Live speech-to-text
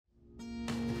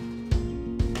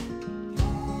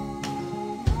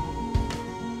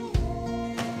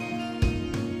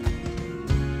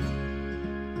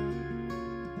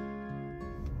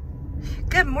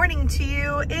Good morning to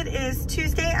you. It is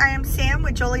Tuesday. I am Sam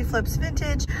with Jolie Flips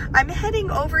Vintage. I'm heading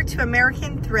over to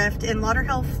American Thrift in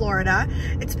Lauderhill, Florida.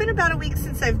 It's been about a week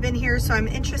since I've been here, so I'm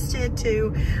interested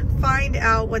to find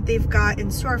out what they've got in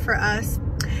store for us.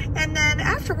 And then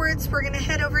afterwards, we're gonna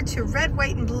head over to Red,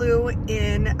 White, and Blue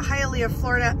in Hialeah,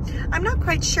 Florida. I'm not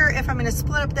quite sure if I'm gonna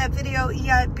split up that video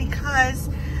yet because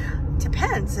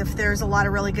depends. If there's a lot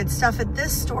of really good stuff at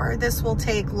this store, this will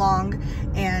take long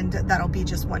and that'll be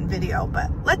just one video.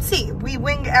 But let's see. We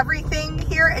wing everything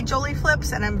here at Jolie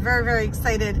Flips and I'm very, very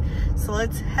excited. So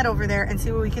let's head over there and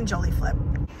see what we can Jolie Flip.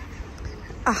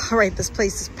 All right, this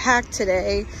place is packed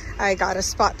today. I got a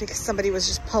spot because somebody was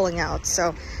just pulling out.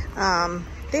 So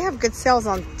they have good sales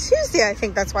on Tuesday. I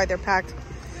think that's why they're packed.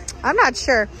 I'm not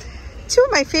sure. Two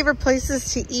of my favorite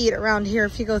places to eat around here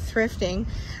if you go thrifting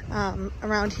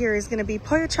around here is going to be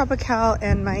Pollo Tropical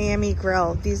and Miami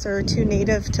Grill. These are two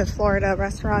native to Florida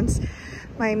restaurants.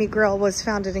 Miami Grill was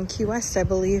founded in Key West, I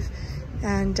believe,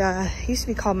 and used to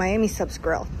be called Miami Subs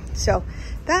Grill. So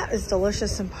that is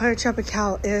delicious, and Pollo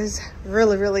Tropical is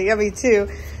really, really yummy too.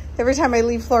 Every time I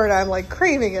leave Florida, I'm like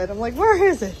craving it. I'm like, where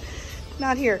is it?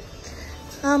 Not here.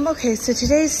 Okay, so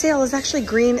today's sale is actually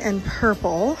green and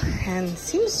purple, and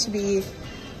seems to be,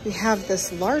 we have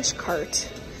this large cart,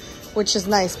 which is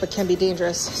nice, but can be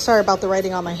dangerous. Sorry about the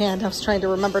writing on my hand. I was trying to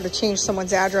remember to change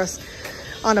someone's address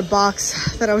on a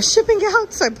box that I was shipping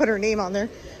out, so I put her name on there,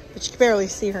 but you can barely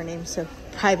see her name, so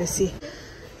privacy.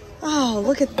 Oh,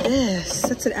 look at this.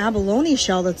 That's an abalone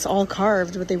shell that's all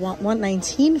carved, but they want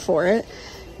 $119 for it.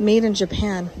 Made in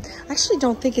Japan. I actually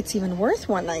don't think it's even worth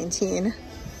 $119.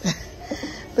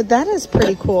 But that is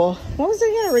pretty cool. What was it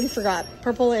again? I already forgot.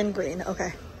 Purple and green.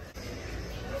 Okay.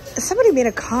 Somebody made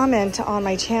a comment on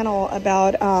my channel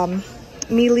about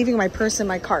me leaving my purse in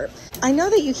my cart. I know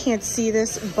that you can't see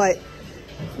this, but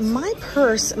my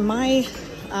purse, my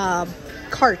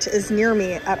cart is near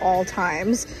me at all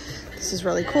times. This is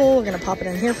really cool. We're going to pop it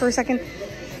in here for a second.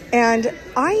 And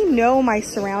I know my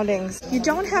surroundings. You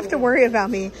don't have to worry about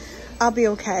me. I'll be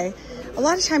okay. A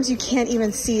lot of times you can't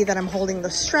even see that I'm holding the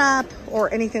strap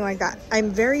or anything like that. I'm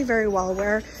very, very well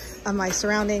aware of my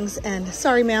surroundings. And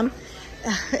sorry, ma'am,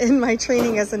 in my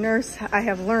training as a nurse, I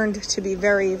have learned to be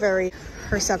very, very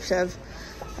perceptive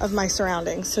of my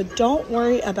surroundings. So don't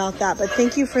worry about that, but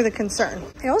thank you for the concern.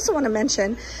 I also want to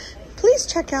mention, please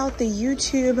check out the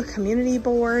YouTube community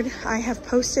board. I have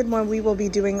posted when we will be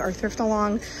doing our thrift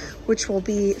along, which will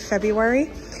be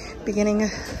February. Beginning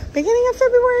of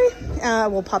February.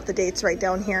 We'll pop the dates right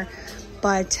down here,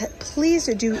 but please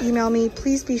do email me.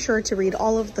 Please be sure to read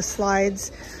all of the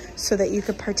slides so that you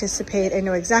could participate and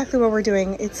know exactly what we're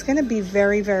doing. It's going to be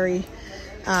very, very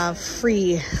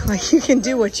free. Like, you can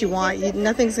do what you want.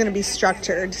 Nothing's going to be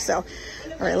structured. So,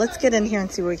 all right, let's get in here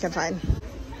and see what we can find.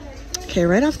 Okay,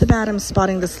 right off the bat, I'm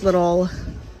spotting this little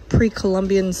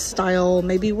pre-Columbian style,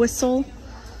 maybe whistle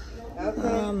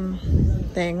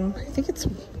thing. I think it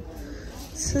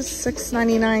says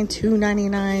 $6.99,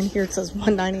 $2.99. Here it says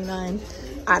 $1.99.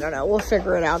 I don't know. We'll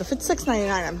figure it out. If it's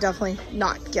 $6.99, I'm definitely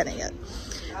not getting it.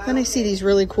 Then I see these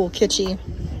really cool kitschy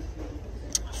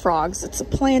frogs. It's a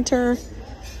planter.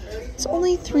 It's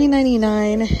only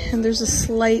 $3.99, and there's a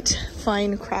slight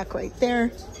fine crack right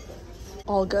there.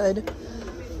 All good.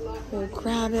 We'll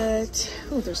grab it.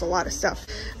 Oh, there's a lot of stuff.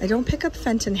 I don't pick up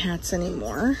Fenton hats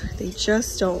anymore. They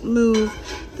just don't move.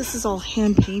 This is all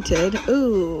hand painted.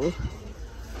 Ooh.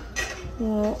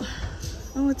 Well,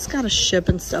 oh, it's got a ship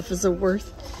and stuff. Is it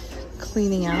worth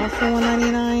cleaning out for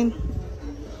 $1.99?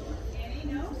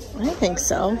 I think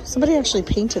so. Somebody actually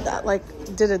painted that, like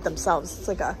did it themselves. It's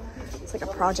like a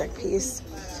project piece.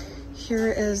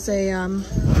 Here is a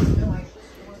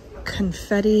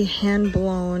confetti hand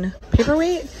blown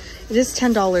paperweight. It is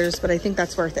 $10, but I think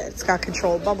that's worth it. It's got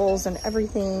controlled bubbles and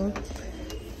everything.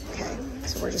 Okay,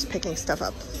 so we're just picking stuff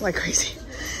up like crazy.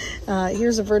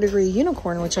 Here's a verdigris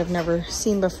unicorn, which I've never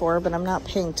seen before, but I'm not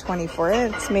paying $20 for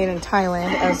it. It's made in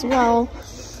Thailand as well.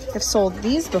 I've sold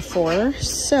these before,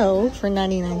 so for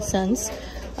 99 cents,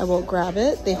 I will grab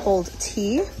it. They hold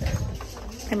tea.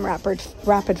 I'm rapid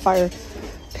fire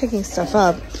picking stuff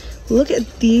up. Look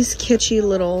at these kitschy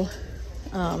little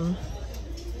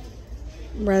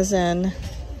resin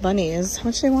bunnies. How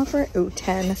much do they want for it? Oh,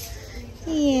 10.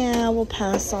 Yeah, we'll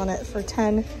pass on it for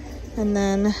 10. And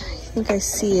then I think I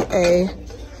see a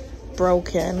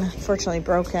unfortunately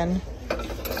broken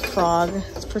frog.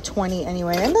 It's for 20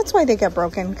 anyway, and that's why they get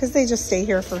broken, because they just stay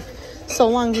here for so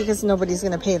long because nobody's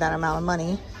going to pay that amount of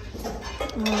money.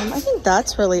 I think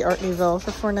that's really Art Nouveau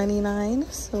for $4.99.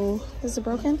 So is it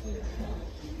broken?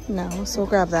 No, so we'll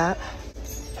grab that.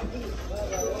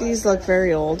 These look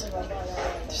very old.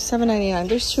 They're $7.99.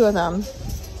 There's two of them.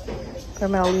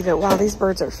 I'm gonna leave it. Wow, these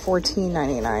birds are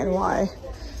 $14.99. Why?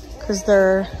 Because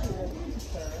they're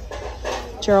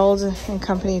Gerald and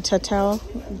Company Tetau,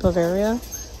 Bavaria,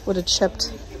 with a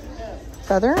chipped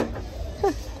feather.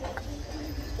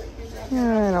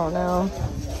 I don't know.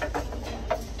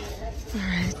 All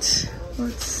right,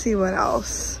 let's see what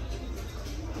else.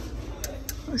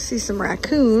 Let's see some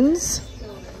raccoons.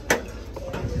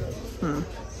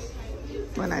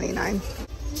 $1.99.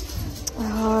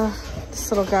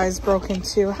 This little guy's broken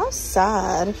too. How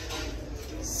sad.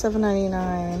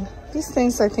 $7.99. These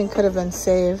things I think could have been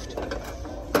saved.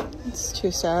 It's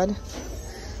too sad.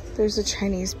 There's a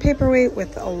Chinese paperweight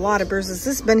with a lot of bruises.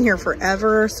 This has been here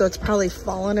forever, so it's probably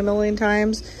fallen a million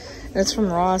times. And it's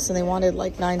from Ross, and they wanted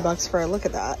like $9 for it. Look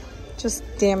at that. Just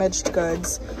damaged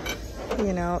goods.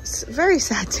 You know, it's very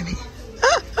sad to me.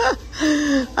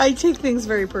 I take things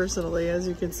very personally, as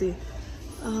you can see.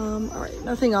 All right,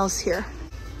 nothing else here.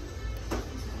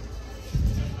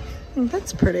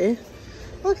 That's pretty.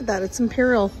 Look at that, it's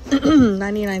Imperial.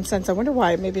 99 cents. I wonder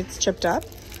why. Maybe it's chipped up.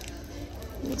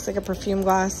 Looks like a perfume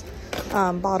glass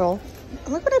bottle.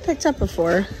 Look what I picked up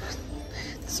before.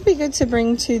 This would be good to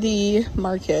bring to the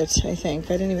market, I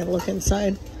think. I didn't even look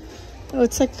inside. Oh,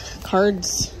 it's like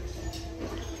cards.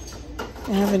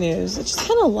 Avenues. I just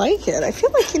kind of like it. I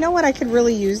feel like, you know what, I could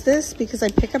really use this because I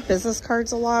pick up business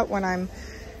cards a lot when I'm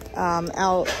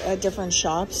out at different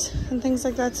shops and things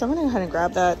like that. So I'm gonna go ahead and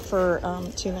grab that for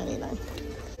 $2.99.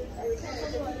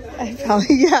 I found,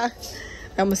 yeah,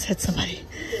 I almost hit somebody.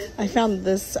 I found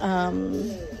this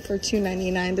for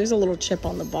 $2.99. There's a little chip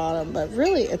on the bottom, but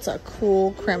really it's a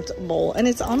cool crimped bowl, and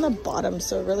it's on the bottom,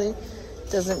 so it really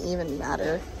doesn't even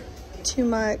matter too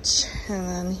much. And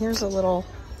then here's a little,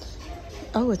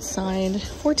 oh, it's signed,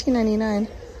 $14.99.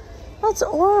 That's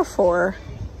Orafor.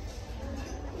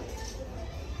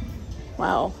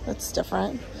 Wow, that's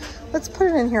different. Let's put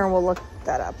it in here and we'll look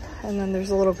that up. And then there's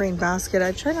a little green basket.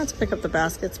 I try not to pick up the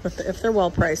baskets, but if they're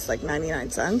well priced, like 99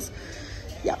 cents,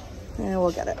 yep, and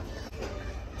we'll get it.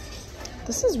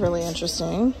 This is really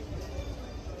interesting.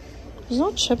 There's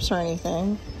no chips or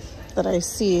anything that I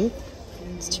see.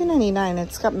 It's $2.99.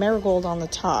 It's got marigold on the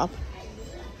top.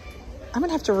 I'm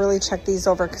gonna have to really check these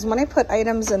over, because when I put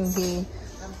items in the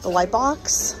light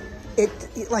box, it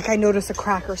like I notice a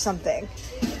crack or something,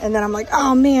 and then I'm like,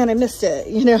 oh man, I missed it,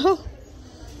 you know.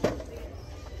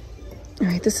 All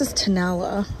right, this is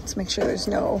Tenala. Let's make sure there's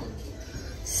no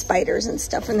spiders and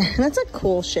stuff in there. That's a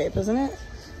cool shape, isn't it?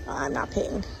 I'm not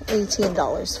paying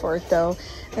 $18 for it though.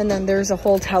 And then there's a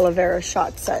whole Talavera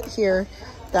shot set here.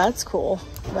 That's cool,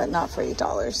 but not for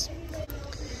 $8.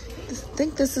 I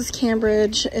think this is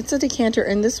Cambridge. It's a decanter,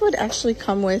 and this would actually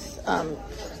come with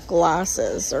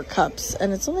glasses or cups,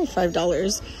 and it's only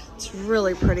 $5. It's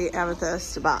really pretty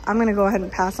amethyst, but I'm gonna go ahead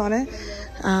and pass on it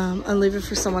and leave it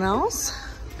for someone else,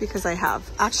 because I have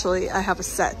a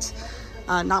set,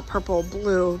 not purple,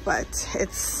 blue, but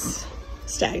it's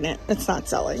stagnant. It's not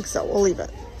selling, so we'll leave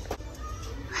it.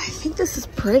 I think this is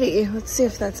pretty. Let's see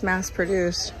if that's mass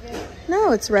produced.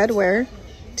 No, it's redware,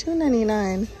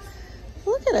 $2.99.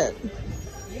 Look at it.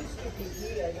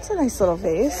 It's a nice little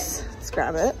vase. Let's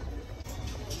grab it.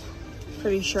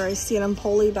 Pretty sure I see an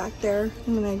Empoli back there.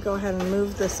 I'm gonna go ahead and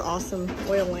move this awesome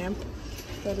oil lamp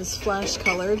that is flash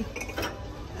colored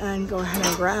and go ahead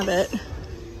and grab it.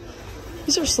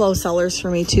 These are slow sellers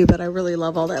for me too, but I really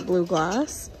love all that blue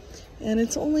glass. And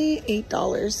it's only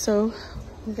 $8, so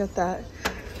we'll get that.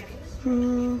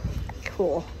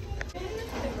 Cool.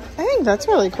 I think that's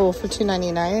really cool for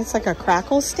 $2.99. It's like a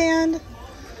crackle stand.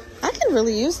 I can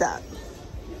really use that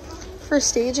for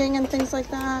staging and things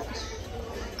like that.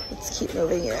 Let's keep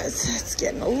moving. It's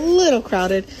getting a little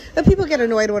crowded. But people get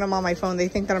annoyed when I'm on my phone. They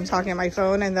think that I'm talking on my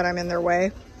phone and that I'm in their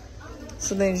way.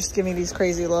 So they just give me these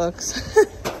crazy looks.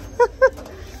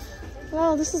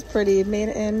 Wow, this is pretty. Made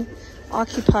in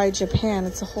Occupy Japan.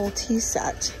 It's a whole tea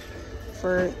set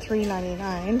for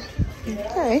 $3.99.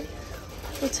 Okay,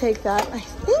 we'll take that. I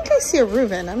think I see a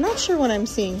Reuben. I'm not sure what I'm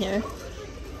seeing here.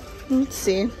 Let's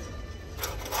see.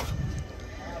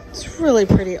 It's really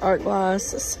pretty art glass.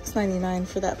 $6.99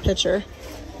 for that picture.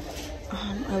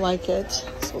 I like it,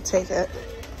 so we'll take it.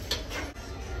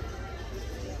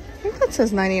 I think that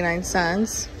says 99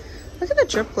 cents. Look at the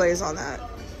drip glaze on that.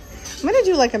 I'm gonna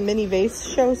do like a mini vase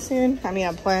show soon. I mean,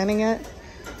 I'm planning it.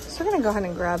 So we're gonna go ahead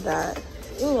and grab that.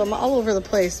 Ooh, I'm all over the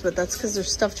place, but that's because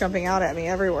there's stuff jumping out at me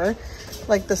everywhere.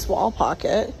 Like this wall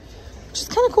pocket, which is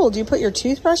kind of cool. Do you put your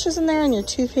toothbrushes in there and your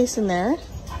toothpaste in there?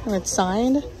 And it's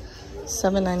signed,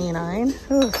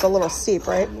 $7.99. Ooh, it's a little steep,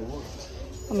 right?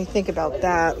 Let me think about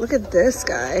that. Look at this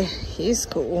guy. He's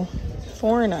cool.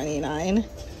 $4.99.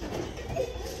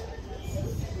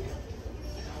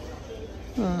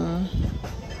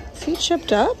 Is he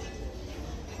chipped up?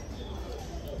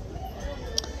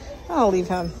 I'll leave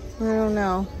him. I don't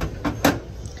know.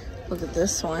 Look at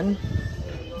this one.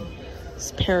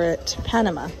 It's Parrot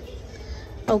Panama.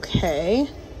 Okay.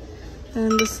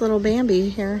 And this little Bambi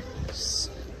here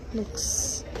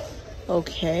looks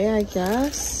okay, I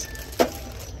guess.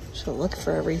 Should look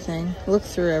for everything. Look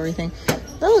through everything.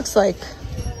 That looks like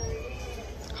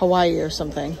Hawaii or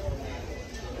something.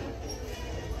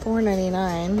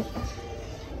 $4.99.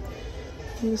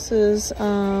 This is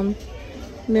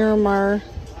Miramar.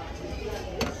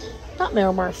 Not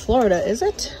Miramar, Florida, is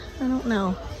it? I don't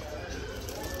know.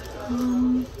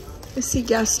 I see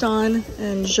Gaston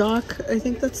and Jacques. I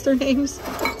think that's their names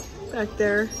back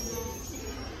there.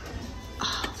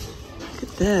 Oh, look at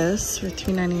this for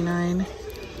 $3.99.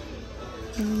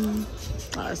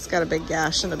 Oh, it's got a big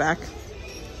gash in the back.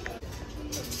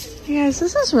 You guys,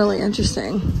 this is really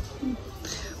interesting.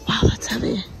 Wow, that's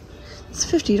heavy. It's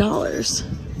 $50.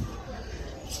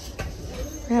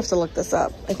 I have to look this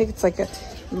up. I think it's like a,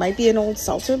 might be an old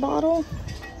seltzer bottle.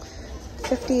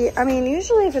 50. I mean,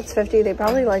 usually if it's 50, they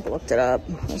probably like looked it up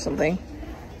or something.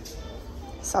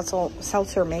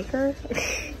 Seltzer maker?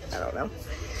 I don't know.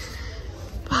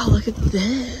 Wow, look at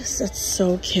this. That's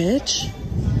so kitsch.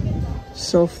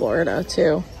 So Florida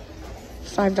too.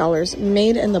 $5.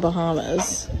 Made in the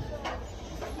Bahamas.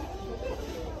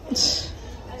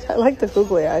 I like the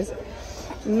googly eyes.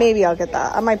 Maybe I'll get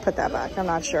that. I might put that back. I'm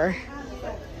not sure.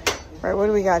 All right, what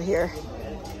do we got here?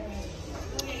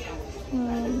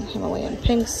 Himalayan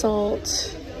pink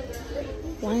salt.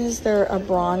 Why is there a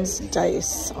bronze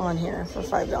dice on here for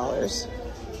 $5?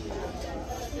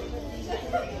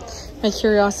 My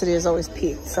curiosity is always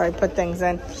piqued, so I put things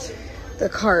in the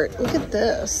cart. Look at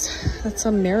this. That's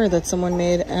a mirror that someone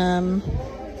made.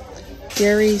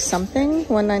 Gary something,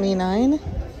 $1.99.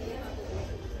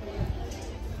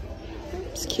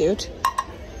 It's cute.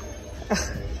 I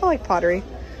like pottery.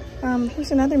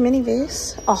 Here's another mini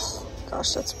vase. Oh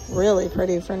gosh, that's really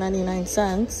pretty for 99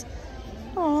 cents.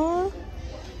 Aww.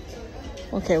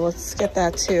 Okay, let's get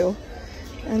that too.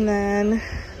 And then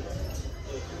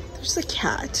there's the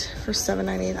cat for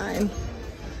 $7.99.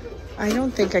 I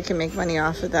don't think I can make money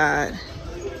off of that.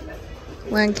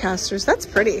 Lancasters, that's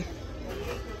pretty.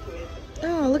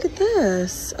 Oh, look at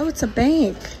this. Oh, it's a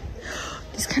bank.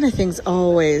 These kind of things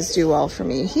always do well for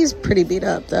me. He's pretty beat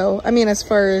up though. I mean, as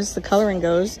far as the coloring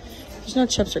goes, there's no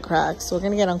chips or cracks. So we're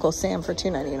gonna get Uncle Sam for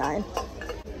 $2.99.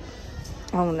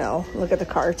 Oh no, look at the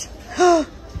cart.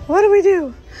 What do we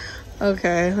do?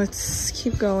 Okay, let's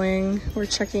keep going. We're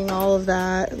checking all of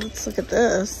that. Let's look at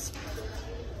this.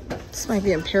 This might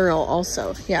be Imperial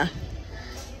also. Yeah,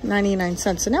 99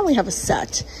 cents. So now we have a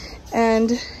set.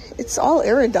 And it's all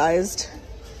iridized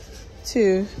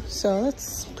too. So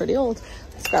that's pretty old.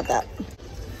 Let's grab that.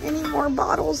 Any more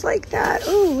bottles like that?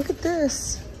 Oh, look at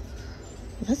this.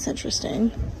 That's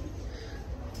interesting.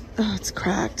 Oh, it's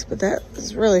cracked, but that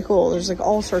is really cool. There's like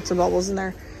all sorts of bubbles in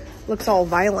there. Looks all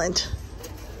violent.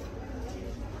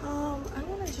 I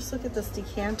want to just look at this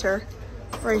decanter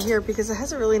right here because it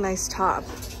has a really nice top.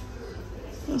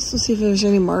 Let's see if there's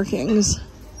any markings.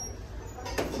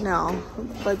 No,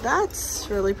 but that's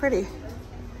really pretty.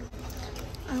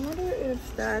 I wonder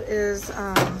if that is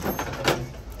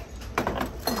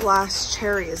glass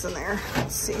cherries in there.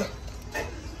 Let's see.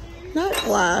 Not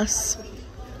glass.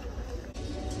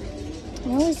 I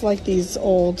always like these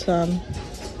old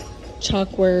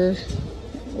chalkware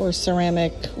or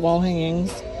ceramic wall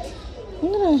hangings.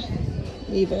 I'm gonna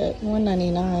leave it.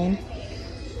 $1.99.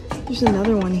 There's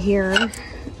another one here.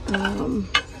 That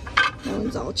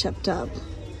one's all chipped up.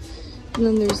 And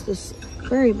then there's this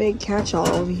very big catch-all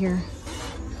over here.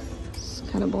 It's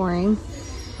kind of boring.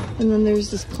 And then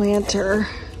there's this planter.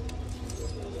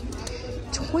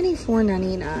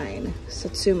 $24.99.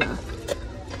 Satsuma.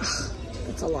 Ugh,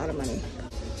 that's a lot of money.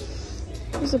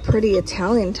 There's a pretty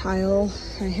Italian tile.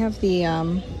 I have the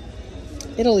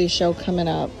Italy show coming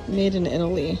up. Made in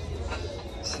Italy.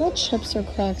 So that chips or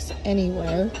cracks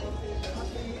anywhere.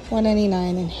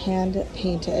 $1.99 and hand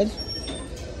painted.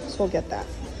 So we'll get that.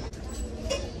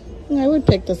 I would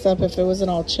pick this up if it wasn't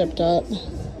all chipped up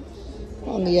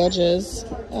on the edges.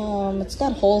 It's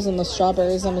got holes in the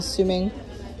strawberries. I'm assuming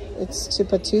it's to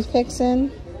put toothpicks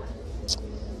in.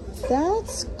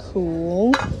 That's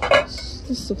cool.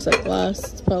 This looks like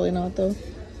glass. It's probably not though.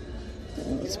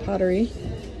 It's pottery.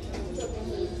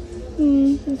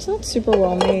 It's not super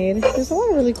well made. There's a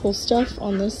lot of really cool stuff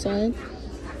on this side.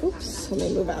 Oops, let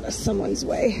me move out of someone's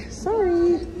way.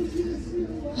 Sorry.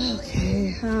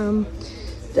 Okay,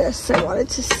 this I wanted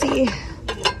to see.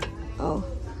 Oh.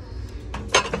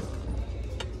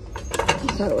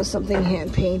 thought it was something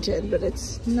hand painted, but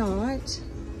it's not.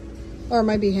 Or it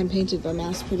might be hand painted but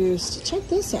mass produced. Check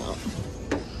this out.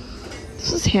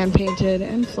 This is hand painted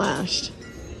and flashed.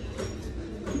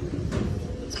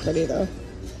 It's pretty though.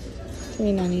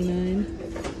 $3.99.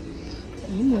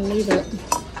 I'm gonna leave it.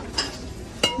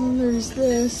 And there's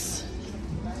this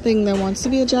thing that wants to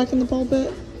be a Jack in the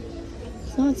Pulpit.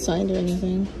 It's not signed or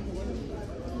anything.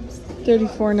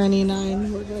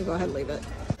 $34.99. We're gonna go ahead and leave it.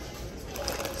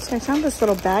 So I found this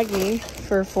little baggie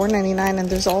for $4.99, and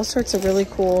there's all sorts of really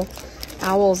cool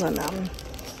owls in them.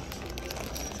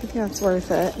 I think that's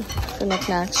worth it. The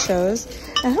Niknax shows.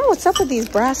 I don't know what's up with these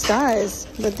brass dies,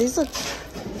 but these look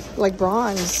like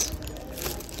bronze.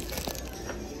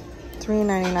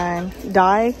 $3.99.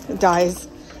 Dies.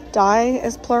 Die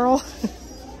is plural,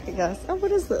 I guess. Oh,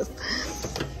 what is this?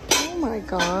 Oh my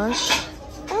gosh.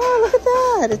 Oh, look at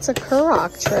that. It's a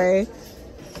Kurok tray.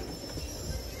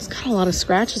 It's got a lot of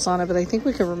scratches on it, but I think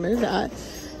we can remove that.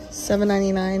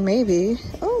 $7.99 maybe.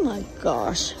 Oh my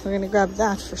gosh. We're going to grab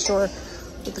that for sure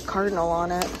with the cardinal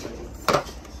on it.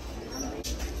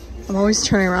 I'm always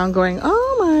turning around going,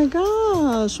 oh my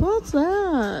gosh, what's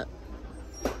that?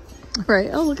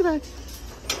 Right. Oh, look at that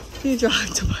huge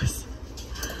octopus.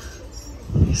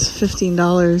 He's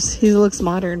 $15. He looks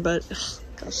modern, but ugh,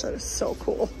 gosh, that is so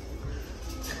cool.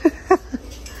 I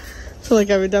feel like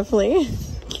I would definitely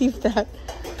keep that,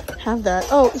 have that.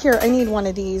 Oh, here, I need one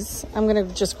of these. I'm gonna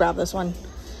just grab this one.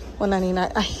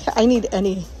 $1.99. I need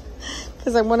any,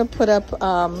 because I want to put up,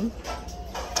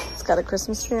 it's got a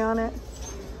Christmas tree on it.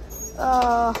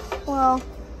 Well,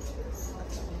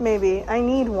 maybe. I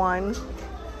need one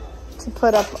to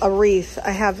put up a wreath.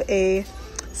 I have a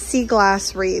sea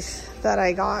glass wreath that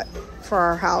I got for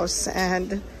our house,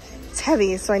 and it's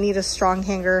heavy, so I need a strong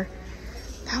hanger.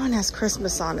 That one has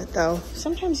Christmas on it though.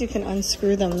 Sometimes you can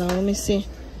unscrew them though. Let me see.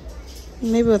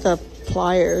 Maybe with a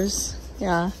pliers.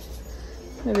 Yeah.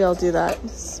 Maybe I'll do that.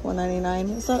 It's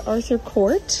 $1.99. Is that Arthur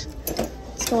Court?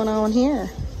 What's going on here?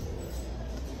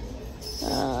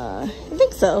 I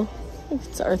think so. I think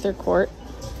it's Arthur Court.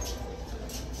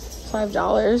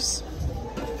 $5.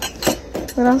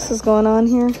 What else is going on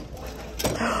here?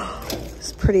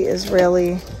 This pretty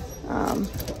Israeli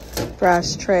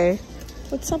brass tray.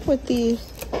 What's up with the...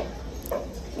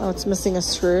 Oh, it's missing a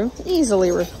screw. Easily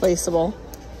replaceable.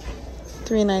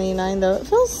 $3.99 though. It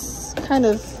feels kind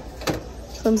of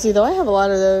flimsy though. I have a lot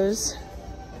of those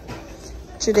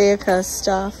Judaica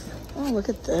stuff. Oh, look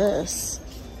at this.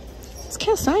 It's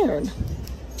cast iron.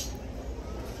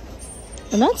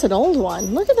 And that's an old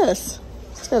one. Look at this.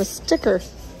 It's got a sticker.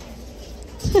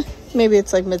 Maybe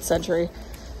it's like mid-century.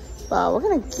 Wow, we're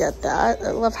gonna get that.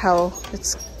 I love how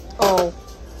it's all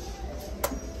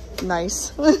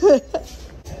nice.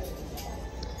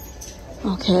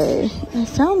 Okay, I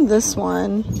found this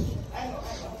one.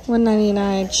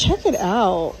 $1.99. Check it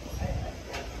out.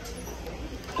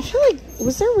 I feel like,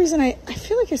 was there a reason I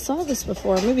feel like I saw this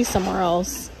before, maybe somewhere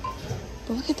else.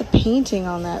 But look at the painting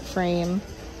on that frame.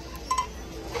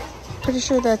 Pretty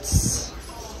sure that's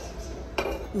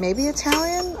maybe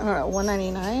Italian. I don't know,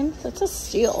 $1.99. That's a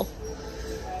steal.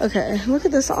 Okay, look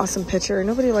at this awesome picture.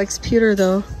 Nobody likes pewter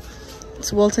though.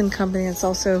 It's Wilton Company. It's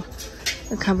also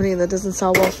a company that doesn't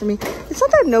sell well for me. It's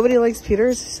not that nobody likes pewter,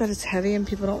 it's just that it's heavy and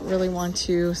people don't really want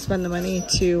to spend the money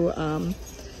to,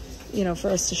 you know, for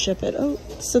us to ship it. Oh,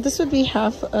 so this would be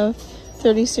half of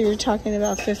 30, so you're talking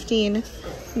about 15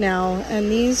 now.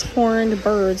 And these horned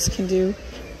birds can do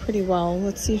pretty well.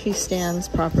 Let's see if he stands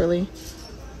properly.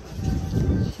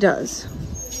 He does.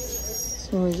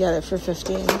 So we get it for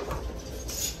 15.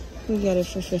 We get it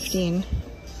for 15.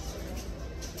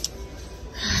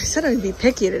 I said I'd be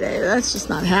picky today, but that's just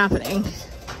not happening.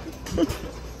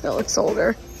 That looks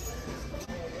older.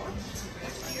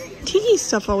 Tiki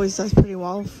stuff always does pretty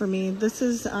well for me. This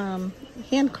is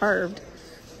hand carved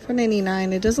for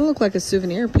 $4.99. It doesn't look like a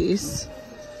souvenir piece.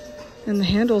 And the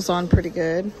handle's on pretty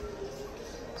good.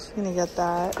 Just gonna get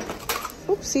that.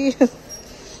 Oopsie.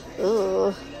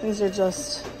 Ugh, these are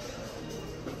just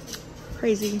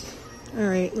crazy. All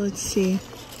right, let's see.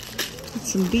 Got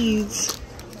some beads.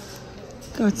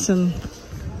 Got some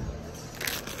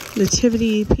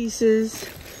nativity pieces.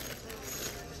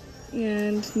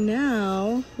 And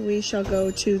now we shall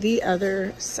go to the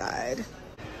other side.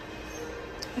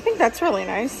 I think that's really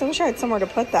nice. I wish I had somewhere to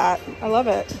put that. I love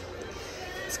it.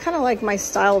 It's kind of like my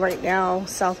style right now,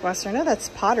 Southwestern. I know that's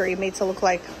pottery made to look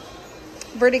like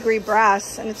verdigris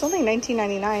brass, and it's only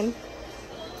 $19.99.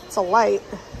 It's a light.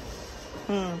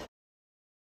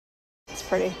 It's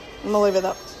pretty. I'm gonna leave it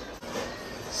up.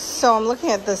 So I'm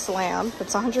looking at this lamp.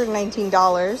 It's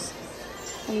 $119.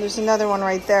 And there's another one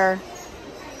right there.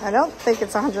 I don't think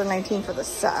it's $119 for the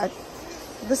set.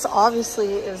 This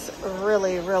obviously is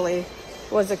really, really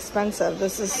was expensive.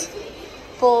 This is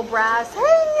full brass. Hey,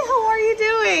 how are you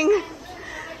doing?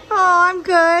 Oh, I'm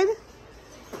good.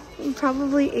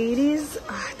 Probably 80s.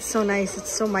 Oh, it's so nice. It's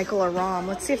so Michael or Rom.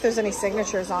 Let's see if there's any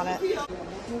signatures on it.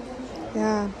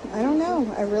 Yeah, I don't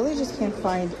know. I really just can't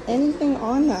find anything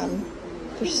on them.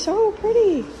 They're so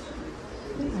pretty.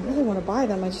 I really want to buy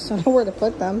them. I just don't know where to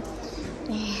put them.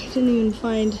 Oh, I didn't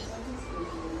find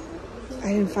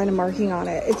a marking on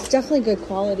it. It's definitely good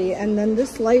quality. And then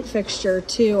this light fixture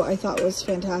too, I thought was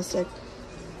fantastic.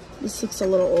 This looks a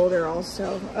little older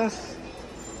also. Ugh.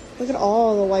 Look at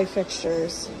all the light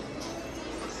fixtures.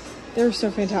 They're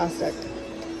so fantastic.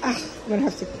 I'm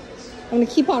gonna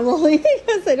keep on rolling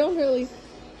because I don't really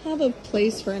have a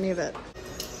place for any of it.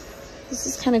 This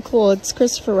is kind of cool. It's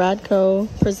Christopher Radko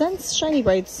presents Shiny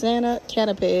Bright Santa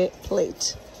Canopy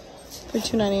plate for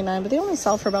 $2.99, but they only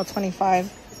sell for about $25.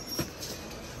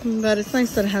 But it's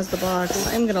nice that it has the box.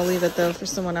 I'm gonna leave it though for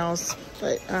someone else,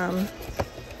 but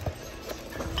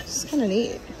it's kind of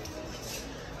neat.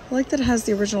 I like that it has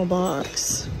the original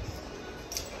box.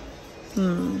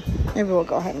 Maybe we'll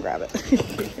go ahead and grab it.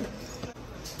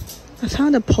 I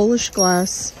found a Polish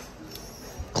glass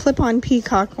clip-on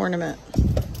peacock ornament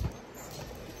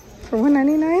for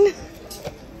 $1.99.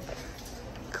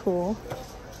 Cool.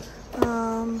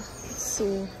 Let's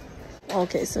see.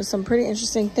 Okay, so some pretty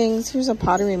interesting things. Here's a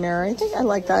pottery mirror. I think I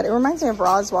like that. It reminds me of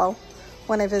Roswell.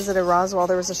 When I visited Roswell,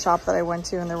 there was a shop that I went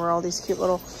to and there were all these cute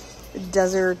little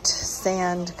desert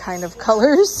sand kind of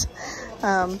colors,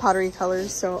 pottery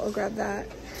colors. So I'll grab that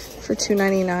for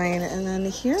 $2.99. And then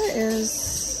here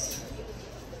is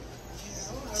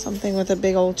something with a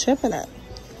big old chip in it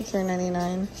for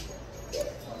 $3.99. I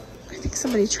think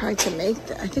somebody tried to make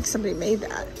that. I think somebody made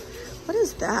that. What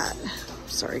is that?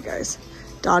 Sorry guys,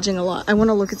 dodging a lot. I want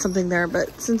to look at something there,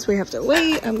 but since we have to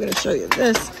wait, I'm going to show you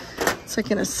this. It's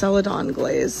like in a celadon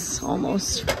glaze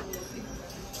almost.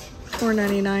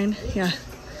 $4.99. Yeah.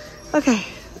 Okay,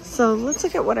 so let's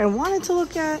look at what I wanted to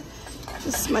look at.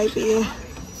 This might be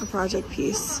a project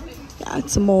piece. Yeah,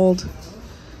 it's a mold.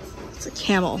 It's a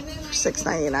camel for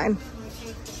 $6.99.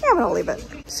 Yeah, I'm gonna leave it.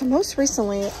 So most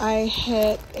recently I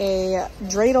hit a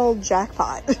dreidel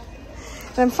jackpot.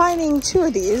 And I'm finding two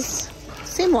of these.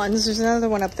 Same ones. There's another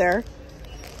one up there.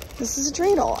 This is a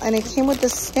dreidel and it came with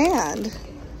this stand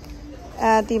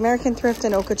at the American Thrift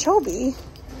in Okeechobee.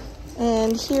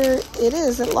 And here it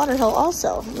is at Lauderhill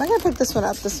also. I'm not gonna pick this one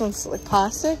up. This one's like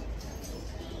plastic.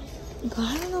 But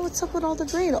I don't know what's up with all the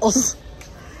dreidels.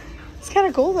 It's kind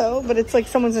of cool though, but it's like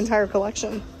someone's entire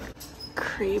collection.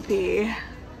 Creepy.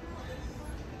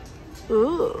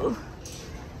 Ooh.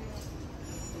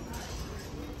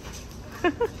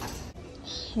 I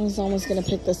was almost gonna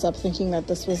pick this up thinking that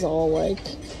this was all like,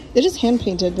 it is hand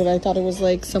painted, but I thought it was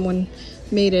like someone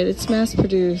made it. It's mass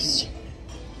produced.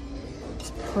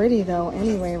 Pretty though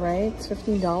anyway, right? It's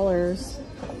 $15.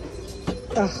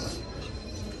 Ugh.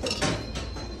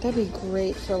 That'd be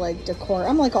great for like decor.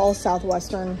 I'm like all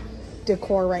Southwestern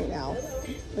decor right now.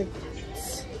 Like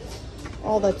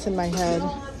all that's in my head.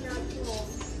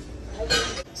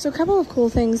 So a couple of cool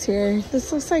things here.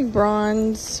 This looks like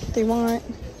bronze. They want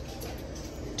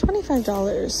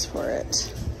 $25 for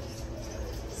it.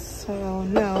 So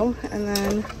no. And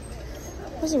then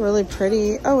those are really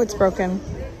pretty. Oh, it's broken.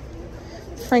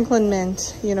 Franklin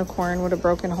Mint unicorn with a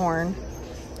broken horn.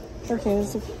 Okay,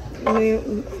 so let me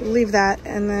leave that.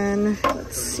 And then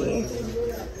let's see.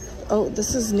 Oh,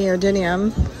 this is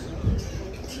neodymium.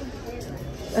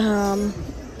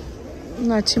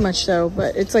 Not too much though,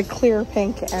 but it's like clear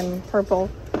pink and purple.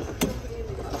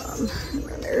 And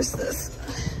then there's this.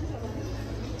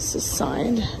 This is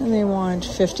signed, and they want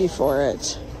 $50 for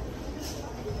it.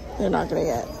 They're not gonna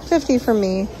get $50 from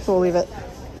me, so we'll leave it.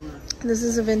 This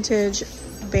is a vintage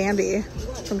Bambi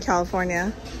from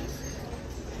California.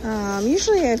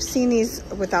 Usually I've seen these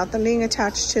without them being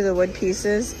attached to the wood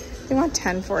pieces. They want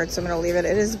 $10 for it, so I'm gonna leave it.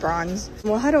 It is bronze.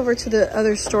 We'll head over to the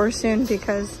other store soon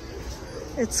because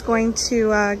it's going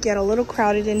to get a little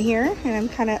crowded in here and I'm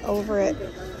kind of over it.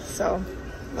 So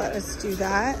let us do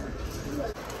that.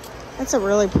 That's a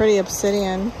really pretty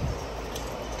obsidian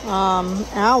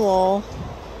owl.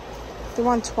 They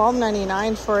want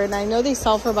 $12.99 for it, and I know they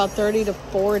sell for about $30 to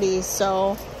 $40,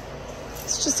 so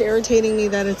it's just irritating me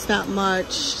that it's that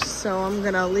much. So I'm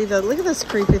gonna leave it. Look at this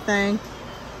creepy thing.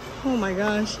 Oh my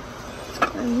gosh.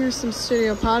 And here's some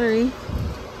studio pottery.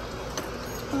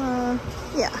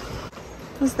 Yeah.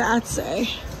 What does that say?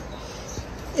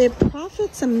 It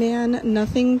profits a man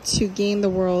nothing to gain the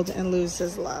world and lose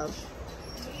his love.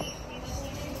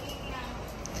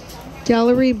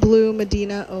 Gallery Blue,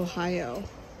 Medina, Ohio.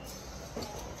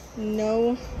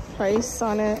 No price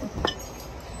on it.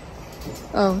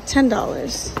 Oh,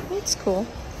 $10. That's cool.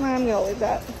 I'm gonna leave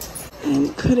that.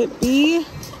 And could it be?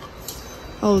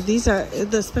 Oh, these are,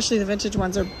 especially the vintage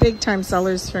ones, are big time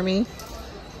sellers for me.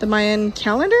 The Mayan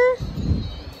calendar,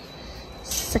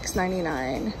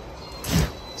 $6.99.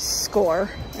 Score.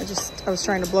 I was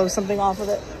trying to blow something off of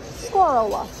it.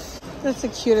 Squarola. That's the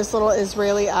cutest little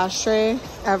Israeli ashtray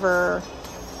ever.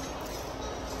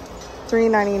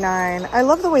 $3.99. I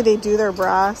love the way they do their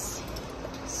brass.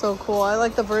 So cool. I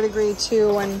like the verdigris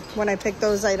too when I pick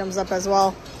those items up as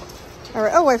well. All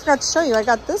right. Oh, I forgot to show you. I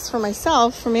got this for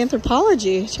myself from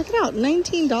Anthropologie. Check it out.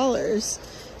 $19.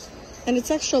 And it's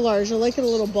extra large. I like it a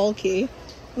little bulky.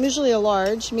 I'm usually a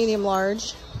large, medium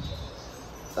large.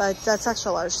 But that's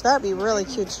extra large. That'd be really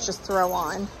cute to just throw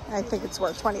on. I think it's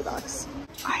worth 20 bucks.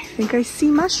 I think I see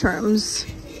mushrooms.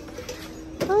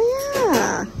 Oh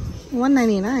yeah.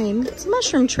 $1.99. It's a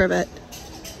mushroom trivet.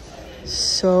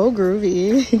 So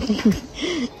groovy.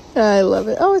 I love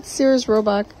it. Oh, it's Sears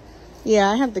Roebuck. Yeah,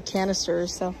 I have the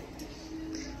canisters, so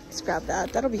let's grab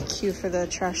that. That'll be cute for the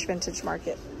trash vintage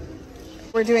market.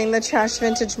 We're doing the trash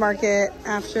vintage market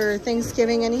after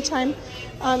Thanksgiving anytime.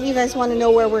 You guys want to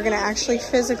know where we're going to actually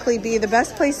physically be. The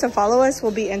best place to follow us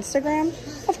will be Instagram.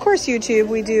 Of course, YouTube.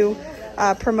 We do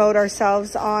promote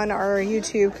ourselves on our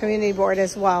YouTube community board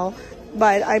as well.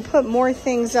 But I put more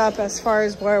things up as far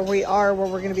as where we are, where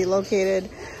we're going to be located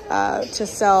to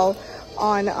sell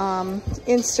on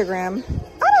Instagram.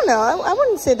 I don't know. I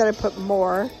wouldn't say that I put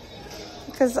more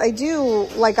because I do,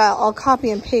 like, I'll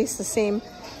copy and paste the same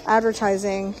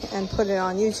advertising and put it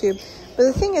on YouTube. But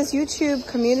the thing is, YouTube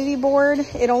community board,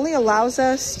 it only allows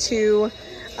us to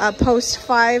post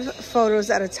 5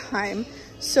 photos at a time.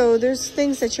 So there's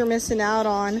things that you're missing out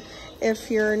on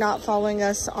if you're not following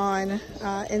us on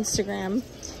Instagram,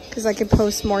 because I could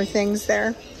post more things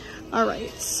there. All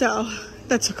right, so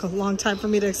that took a long time for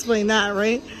me to explain that,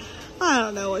 right? I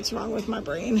don't know what's wrong with my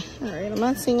brain. All right, I'm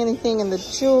not seeing anything in the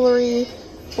jewelry,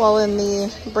 well, in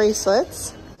the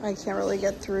bracelets. I can't really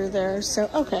get through there. So,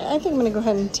 okay, I think I'm gonna go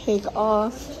ahead and take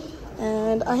off.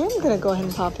 And I am gonna go ahead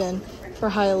and pop in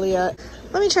for Hialeah.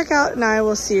 Let me check out and I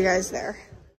will see you guys there.